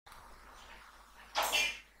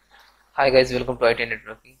Hi guys, welcome to IT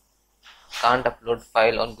Networking. Can't upload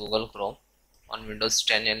file on Google Chrome on Windows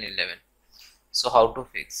 10 and 11. So how to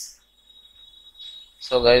fix?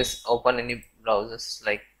 So guys, open any browsers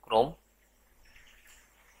like Chrome.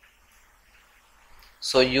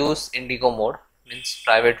 So use Indigo mode, means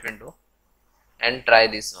private window, and try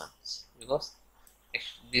this one because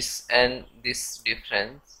this and this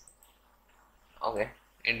difference. Okay,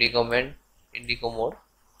 Indigo mode.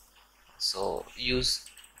 So use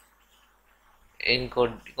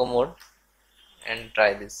Indigo mode and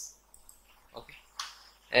try this. Okay,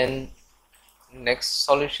 and next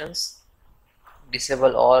solutions,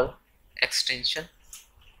 disable all extension.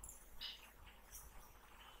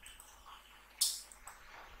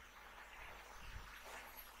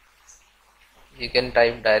 You can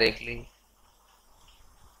type directly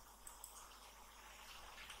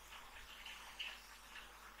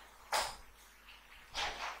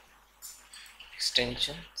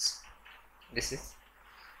extensions, this is,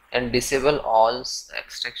 and disable all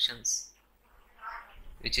extractions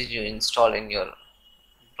which is you install in your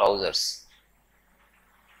browsers.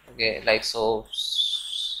 Okay, like so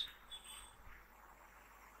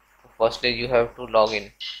firstly you have to log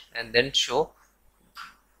in and then show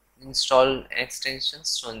install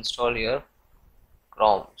extensions to install your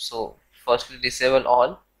Chrome. So firstly disable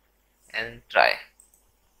all and try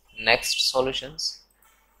next solutions.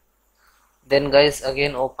 Then guys,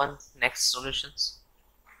 again open next solutions,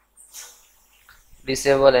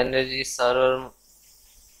 disable energy server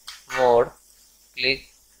mode, click,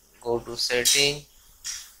 go to setting,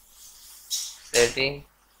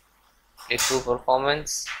 click to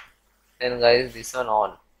performance, then guys this one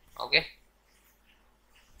on. Okay,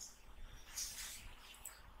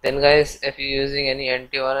 then guys if you're using any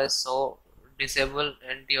antivirus, so disable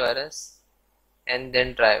antivirus and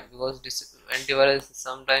then try, because this antivirus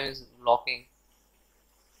sometimes blocking,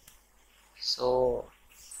 so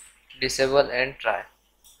disable and try.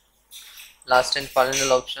 Last and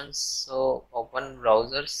final options, so open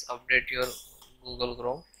browsers, update your Google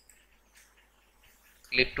Chrome,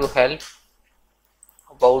 click to help,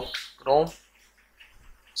 about Chrome,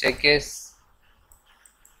 check is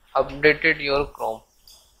updated your Chrome.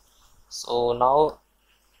 So now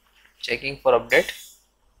checking for update.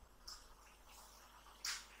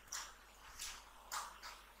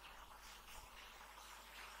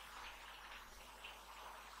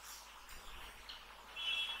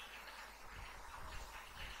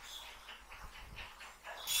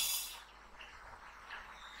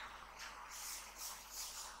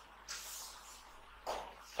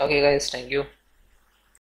 Okay guys, thank you.